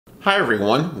Hi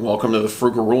everyone, welcome to the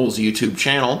Frugal Rules YouTube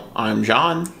channel. I'm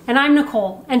John. And I'm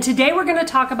Nicole, and today we're going to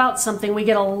talk about something we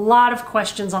get a lot of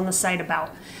questions on the site about: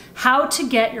 how to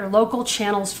get your local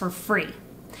channels for free.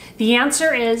 The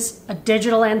answer is a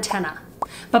digital antenna.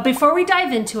 But before we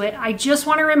dive into it, I just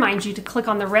want to remind you to click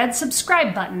on the red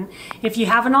subscribe button if you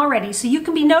haven't already, so you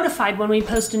can be notified when we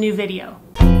post a new video.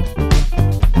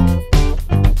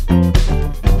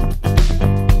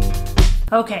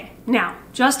 Okay, now,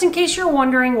 just in case you're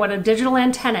wondering what a digital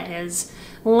antenna is,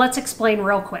 let's explain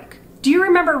real quick. Do you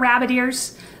remember rabbit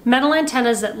ears? Metal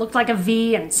antennas that looked like a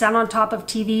V and sat on top of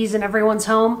TVs in everyone's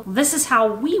home? This is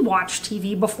how we watched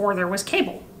TV before there was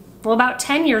cable. Well, about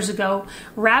 10 years ago,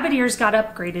 rabbit ears got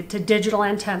upgraded to digital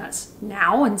antennas.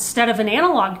 Now, instead of an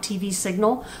analog TV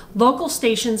signal, local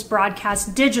stations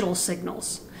broadcast digital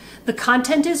signals. The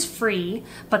content is free,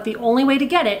 but the only way to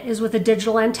get it is with a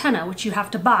digital antenna, which you have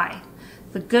to buy.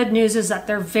 The good news is that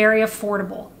they're very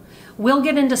affordable. We'll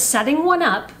get into setting one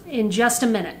up in just a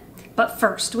minute. But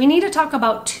first, we need to talk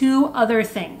about two other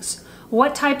things: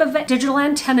 what type of digital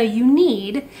antenna you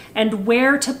need and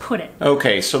where to put it.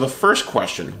 Okay, so the first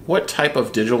question, what type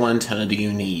of digital antenna do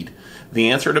you need? The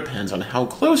answer depends on how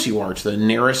close you are to the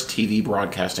nearest TV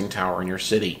broadcasting tower in your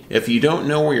city. If you don't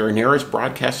know where your nearest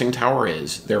broadcasting tower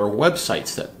is, there are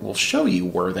websites that will show you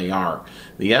where they are.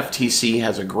 The FTC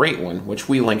has a great one, which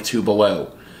we link to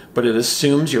below, but it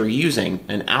assumes you're using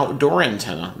an outdoor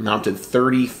antenna mounted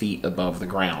 30 feet above the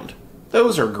ground.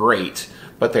 Those are great,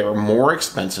 but they are more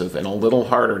expensive and a little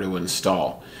harder to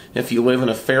install. If you live in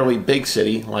a fairly big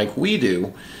city like we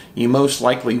do, you most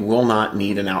likely will not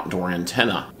need an outdoor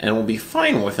antenna and will be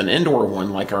fine with an indoor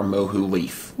one like our Mohu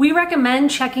Leaf. We recommend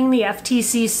checking the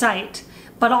FTC site,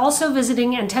 but also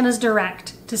visiting Antennas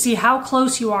Direct to see how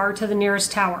close you are to the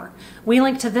nearest tower. We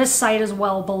link to this site as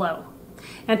well below.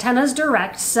 Antennas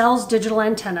Direct sells digital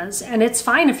antennas, and it's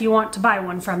fine if you want to buy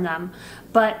one from them,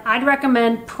 but I'd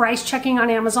recommend price checking on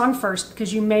Amazon first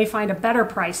because you may find a better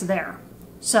price there.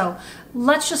 So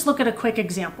let's just look at a quick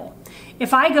example.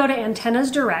 If I go to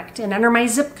Antennas Direct and enter my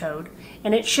zip code,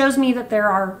 and it shows me that there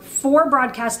are 4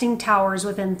 broadcasting towers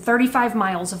within 35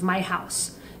 miles of my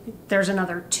house. There's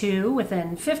another 2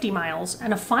 within 50 miles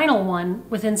and a final one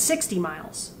within 60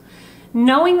 miles.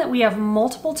 Knowing that we have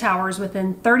multiple towers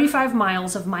within 35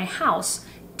 miles of my house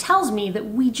tells me that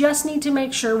we just need to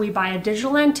make sure we buy a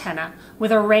digital antenna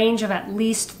with a range of at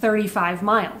least 35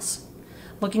 miles.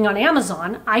 Looking on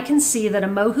Amazon, I can see that a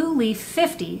Mohu Leaf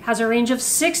 50 has a range of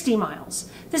 60 miles.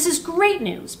 This is great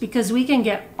news because we can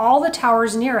get all the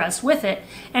towers near us with it,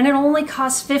 and it only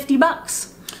costs 50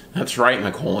 bucks. That's right,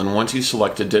 Nicole, and once you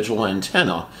select a digital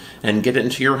antenna and get it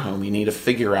into your home, you need to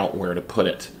figure out where to put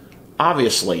it.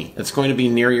 Obviously, it's going to be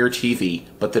near your TV,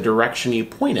 but the direction you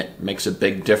point it makes a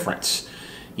big difference.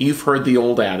 You've heard the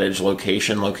old adage,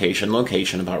 location, location,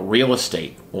 location, about real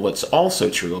estate. Well, it's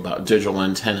also true about digital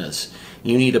antennas.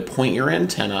 You need to point your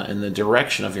antenna in the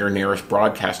direction of your nearest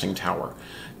broadcasting tower.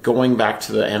 Going back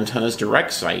to the Antennas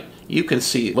Direct site, you can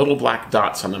see little black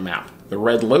dots on the map. The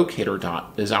red locator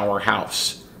dot is our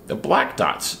house. The black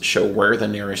dots show where the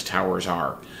nearest towers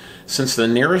are. Since the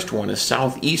nearest one is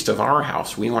southeast of our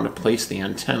house, we want to place the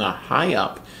antenna high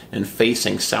up and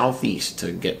facing southeast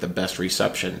to get the best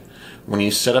reception. When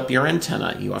you set up your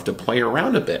antenna, you have to play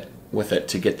around a bit with it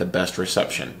to get the best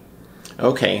reception.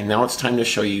 Okay, now it's time to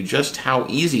show you just how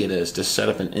easy it is to set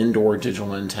up an indoor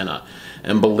digital antenna.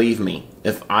 And believe me,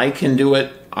 if I can do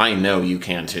it, I know you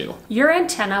can too. Your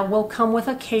antenna will come with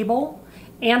a cable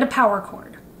and a power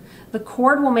cord. The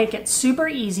cord will make it super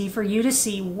easy for you to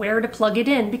see where to plug it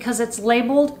in because it's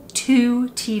labeled to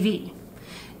TV.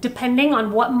 Depending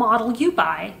on what model you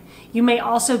buy, you may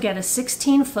also get a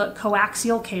 16-foot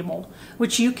coaxial cable,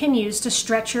 which you can use to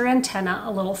stretch your antenna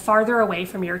a little farther away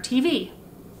from your TV.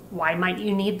 Why might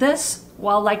you need this?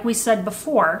 Well, like we said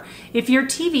before, if your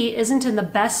TV isn't in the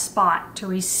best spot to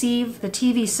receive the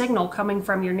TV signal coming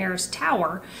from your nearest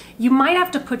tower, you might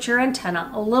have to put your antenna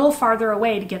a little farther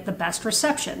away to get the best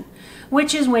reception,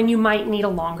 which is when you might need a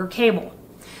longer cable.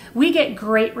 We get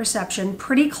great reception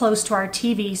pretty close to our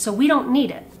TV, so we don't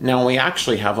need it. Now we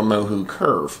actually have a Mohu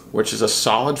Curve, which is a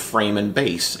solid frame and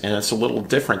base, and it's a little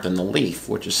different than the Leaf,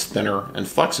 which is thinner and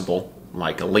flexible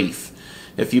like a leaf.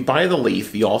 If you buy the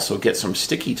Leaf, you also get some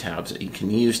sticky tabs that you can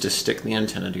use to stick the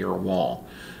antenna to your wall.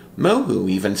 Mohu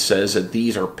even says that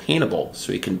these are paintable,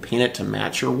 so you can paint it to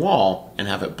match your wall and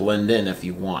have it blend in if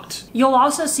you want. You'll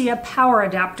also see a power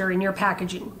adapter in your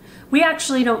packaging. We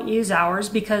actually don't use ours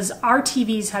because our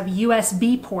TVs have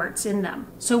USB ports in them,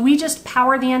 so we just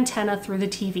power the antenna through the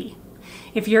TV.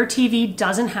 If your TV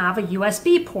doesn't have a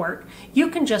USB port, you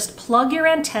can just plug your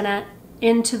antenna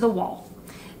into the wall.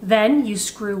 Then you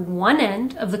screw one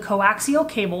end of the coaxial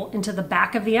cable into the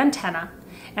back of the antenna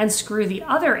and screw the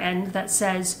other end that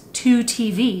says to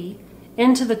TV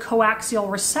into the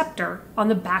coaxial receptor on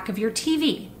the back of your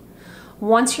TV.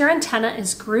 Once your antenna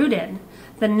is screwed in,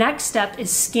 the next step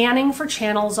is scanning for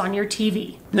channels on your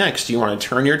TV. Next, you want to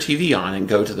turn your TV on and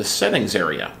go to the settings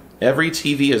area. Every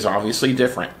TV is obviously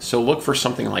different, so look for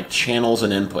something like channels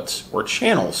and inputs, or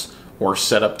channels, or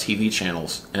set up TV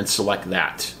channels, and select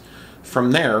that.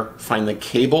 From there, find the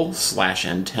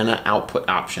cable/antenna output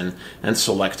option and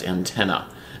select antenna.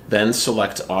 Then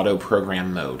select auto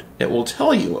program mode. It will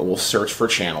tell you it will search for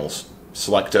channels.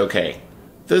 Select OK.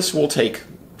 This will take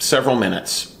several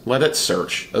minutes. Let it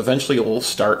search. Eventually it will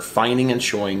start finding and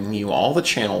showing you all the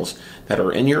channels that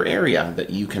are in your area that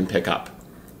you can pick up.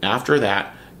 After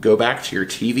that, go back to your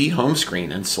TV home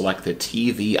screen and select the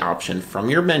TV option from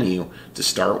your menu to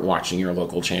start watching your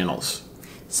local channels.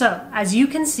 So, as you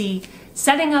can see,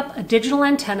 setting up a digital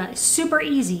antenna is super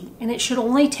easy and it should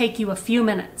only take you a few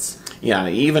minutes. Yeah,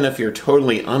 even if you're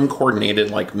totally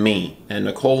uncoordinated like me, and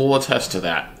Nicole will attest to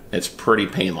that, it's pretty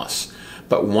painless.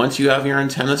 But once you have your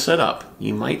antenna set up,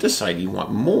 you might decide you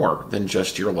want more than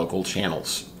just your local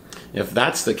channels. If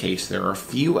that's the case, there are a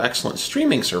few excellent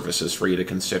streaming services for you to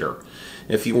consider.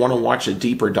 If you want to watch a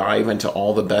deeper dive into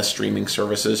all the best streaming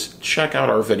services, check out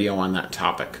our video on that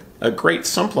topic. A great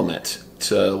supplement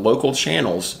to local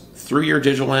channels through your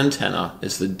digital antenna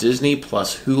is the Disney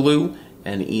Plus Hulu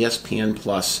and ESPN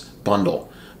Plus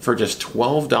bundle. For just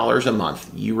 $12 a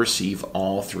month, you receive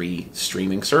all three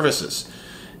streaming services.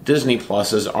 Disney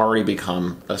Plus has already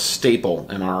become a staple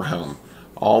in our home.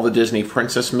 All the Disney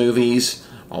Princess movies,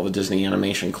 all the Disney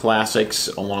animation classics,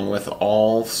 along with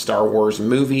all Star Wars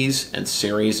movies and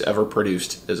series ever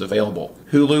produced is available.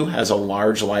 Hulu has a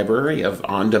large library of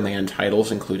on-demand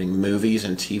titles including movies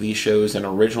and TV shows and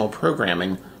original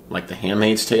programming like The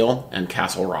Handmaid's Tale and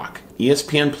Castle Rock.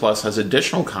 ESPN Plus has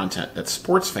additional content that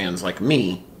sports fans like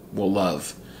me will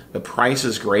love. The price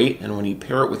is great, and when you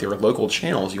pair it with your local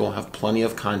channels, you'll have plenty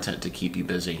of content to keep you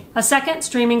busy. A second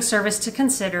streaming service to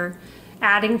consider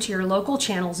adding to your local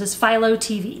channels is Philo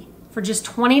TV. For just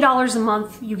 $20 a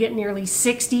month, you get nearly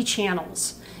 60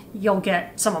 channels. You'll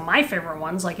get some of my favorite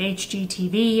ones like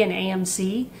HGTV and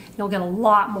AMC. You'll get a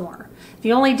lot more.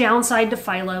 The only downside to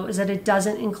Philo is that it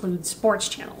doesn't include sports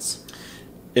channels.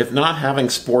 If not having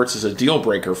sports is a deal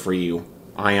breaker for you,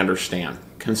 I understand.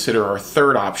 Consider our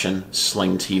third option,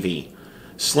 Sling TV.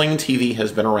 Sling TV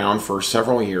has been around for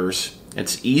several years.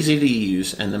 It's easy to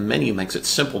use, and the menu makes it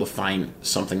simple to find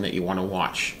something that you want to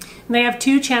watch. They have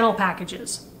two channel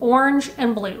packages, Orange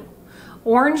and Blue.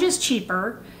 Orange is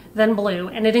cheaper than Blue,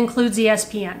 and it includes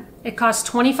ESPN. It costs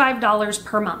 $25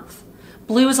 per month.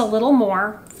 Blue is a little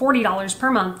more, $40 per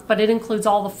month, but it includes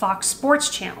all the Fox Sports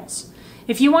channels.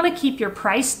 If you want to keep your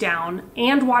price down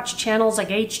and watch channels like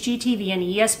HGTV and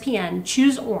ESPN,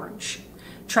 choose Orange.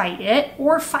 Try it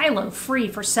or Philo free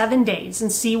for 7 days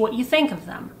and see what you think of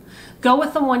them. Go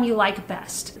with the one you like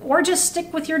best, or just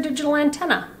stick with your digital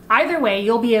antenna. Either way,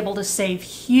 you'll be able to save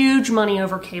huge money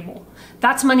over cable.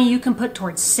 That's money you can put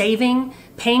towards saving,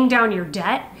 paying down your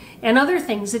debt, and other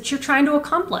things that you're trying to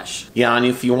accomplish. Yeah, and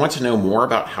if you want to know more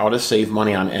about how to save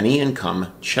money on any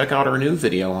income, check out our new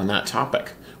video on that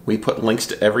topic. We put links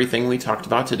to everything we talked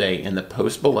about today in the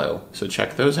post below, so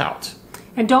check those out.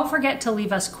 And don't forget to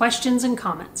leave us questions and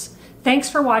comments. Thanks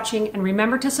for watching, and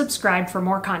remember to subscribe for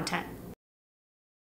more content.